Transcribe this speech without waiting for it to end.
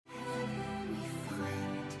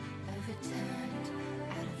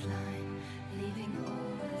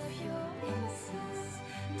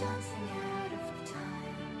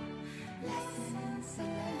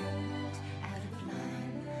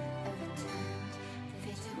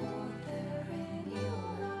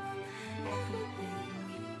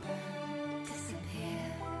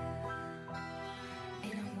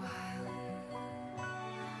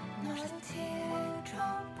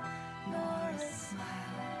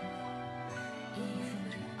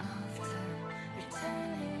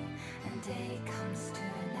day comes to an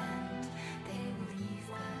end, they leave,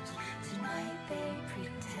 but tonight they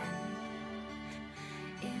pretend.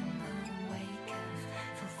 In the wake of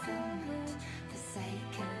fulfillment, the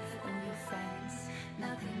sake of all your friends,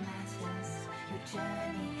 nothing matters, your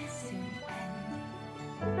journey soon ends.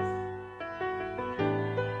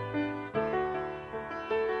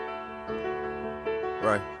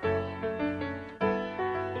 Right.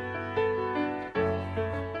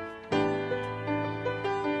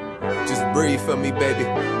 Just breathe for me, baby.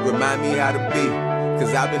 Remind me how to be.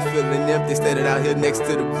 Cause I've been feeling empty standing out here next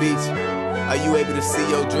to the beach. Are you able to see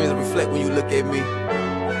your dreams reflect when you look at me?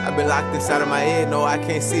 I've been locked inside of my head, no, I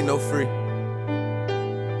can't see no free.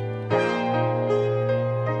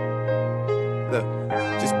 Look,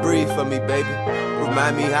 just breathe for me, baby.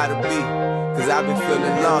 Remind me how to be. Cause I've been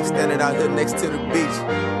feeling lost standing out here next to the beach.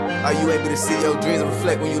 Are you able to see your dreams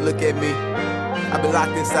reflect when you look at me? I've been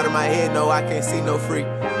locked inside of my head, no, I can't see no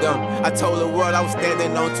freedom. I told the world I was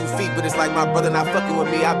standing on 2 feet, but it's like my brother not fucking with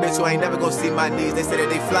me. I bet you ain't never gonna see my knees. They say that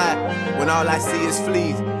they fly when all I see is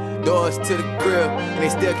fleas. Doors to the crib, and they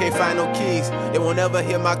still can't find no keys. They won't ever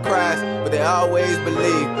hear my cries, but they always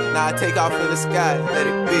believe. Now I take off in the sky, let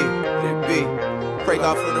it be, let it be. Break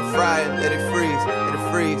off of the fry and let it freeze, let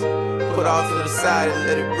it freeze. Put off to the side and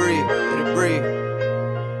let it breathe, let it breathe.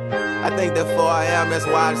 I think therefore I am, that's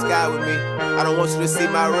why the sky with me. I don't want you to see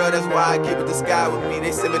my real, that's why I keep it the sky with me.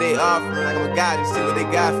 They send me they offering, like I'm a god and see what they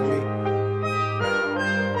got for me.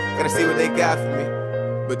 Gotta see what they got for me.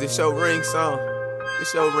 But this your ring song,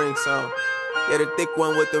 this your ring song. Yeah, the thick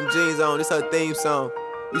one with them jeans on, this her theme song.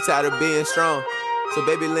 You tired of being strong, so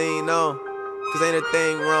baby lean on. Cause ain't a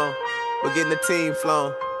thing wrong, we're getting the team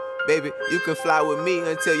flown. Baby, you can fly with me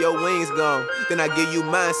until your wings gone. Then I give you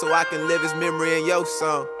mine so I can live his memory in your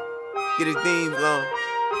song. Get his themes long,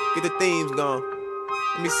 get the themes gone.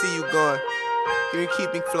 Let me see you going, can you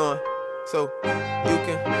keep me flowing? So you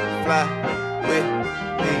can fly with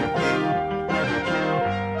me,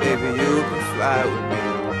 baby, you can fly with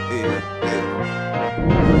me, yeah.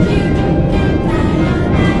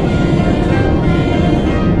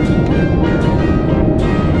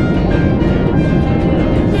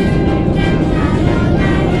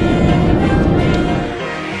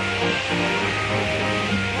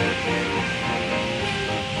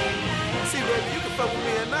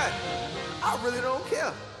 I really don't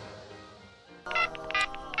care.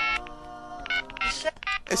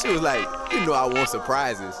 And she was like, you know I want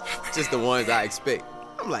surprises, just the ones I expect.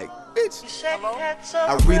 I'm like, bitch.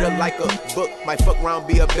 I read her like a book, might fuck around,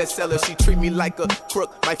 be a bestseller. She treat me like a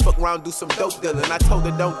crook, might fuck around, do some dope dealing. I told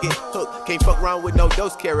her don't get hooked, can't fuck around with no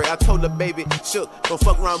dose carry. I told her baby, shook, don't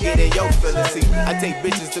fuck around, get in your feelings. See, I take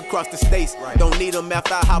bitches across the states, don't need them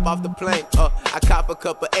after I hop off the plane. I cop a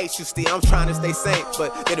cup of H, you see, I'm trying to stay sane,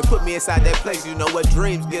 but they done put me inside that place. You know what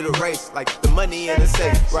dreams get erased, like the money in the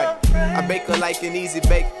safe, right? I bake her like an easy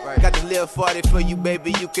bake, got to live 40 for you,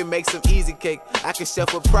 baby, you can make some easy cake. I can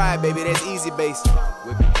chef with pride, baby, that's easy base.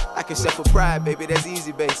 I can chef with pride, baby, that's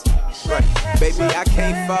easy base. Right, baby, I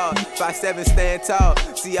can't fall. 5'7", stand tall.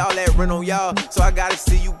 See all that run on y'all, so I gotta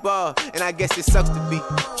see you ball. And I guess it sucks to be.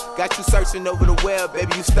 Got you searching over the web,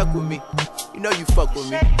 baby, you stuck with me. You know you fuck with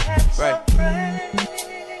me, right?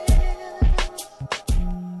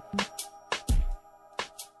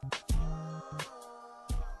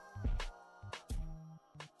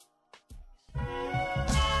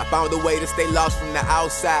 I found a way to stay lost from the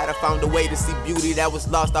outside. I found a way to see beauty that was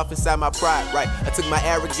lost off inside my pride, right? I took my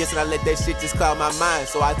arrogance and I let that shit just cloud my mind.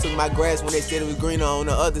 So I took my grass when they said it was greener on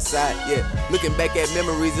the other side, yeah. Looking back at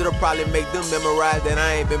memories, it'll probably make them memorize that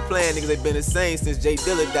I ain't been playing, niggas ain't been the same since Jay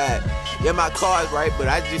Dilla died. Yeah, my car's right, but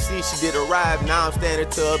I just seen she did arrive. Now I'm standing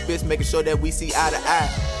to her bitch, making sure that we see eye to eye.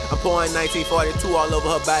 I'm pouring 1942 all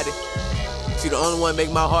over her body. She the only one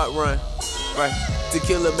make my heart run, right?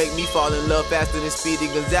 Tequila make me fall in love faster than Speedy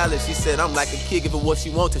Gonzalez. She said I'm like a kid, give her what she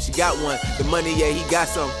wants till she got one. The money, yeah, he got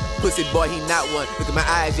some. Pussy boy, he not one. Look at my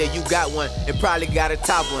eyes, yeah, you got one. And probably got a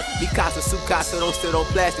top one. Mikasa, Sukasa, don't sit on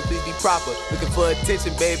plastic, please be proper. Looking for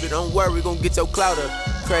attention, baby, don't worry, we gon' get your clout up.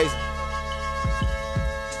 Crazy.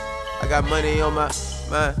 I got money on my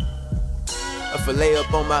mind, a filet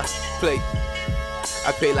up on my plate.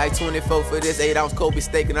 I paid like 24 for this 8-ounce Kobe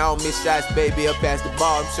steak, and I don't miss shots, baby, up past the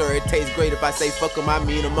bar. I'm sure it tastes great if I say fuck them, I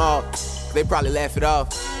mean them all. They probably laugh it off.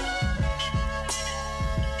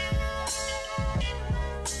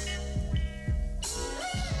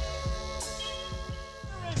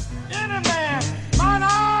 Any man, mine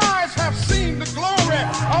eyes have seen the glory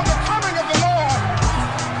of the coming of the Lord.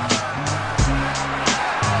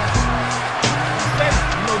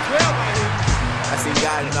 I seen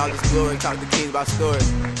God in all his glory. Talk to kings about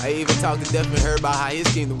stories. I even talked to Deaf and heard about how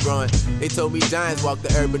his kingdom growing. They told me giants walk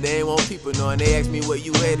the earth, but they ain't want people knowing. They asked me where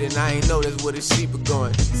you headed, and I ain't know that's where the sheep are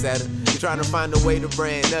going. Saturn, you trying to find a way to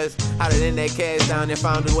brand us. How to end that cash down and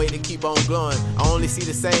found a way to keep on glowing. I only see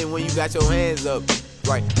the same when you got your hands up.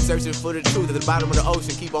 Right, searching for the truth at the bottom of the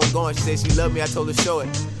ocean, keep on going. She said she loved me, I told her show it.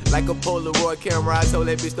 Like a Polaroid camera, I told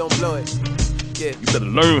that bitch don't blow it. Yeah. You better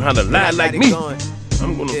learn how to lie like me.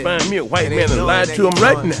 I'm gonna find me a white man and lie to him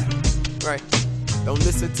right now. Right. Don't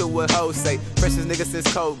listen to what hoes say. Freshest nigga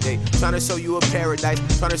since Colgate. Trying to show you a paradise,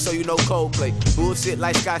 trying to show you no Coldplay. Bullshit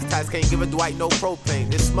like Scotch ties, can't give a Dwight no propane.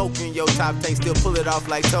 There's smoke in your top tank, still pull it off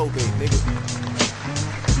like Toby, nigga.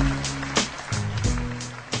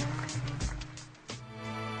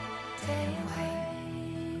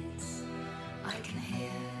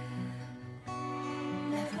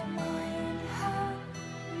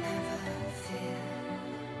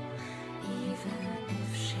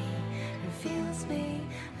 Me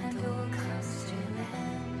and all comes to an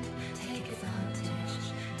end. Take advantage.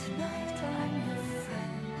 Tonight I'm your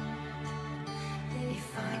friend. If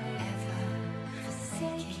I ever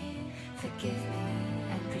forsake you, forgive me.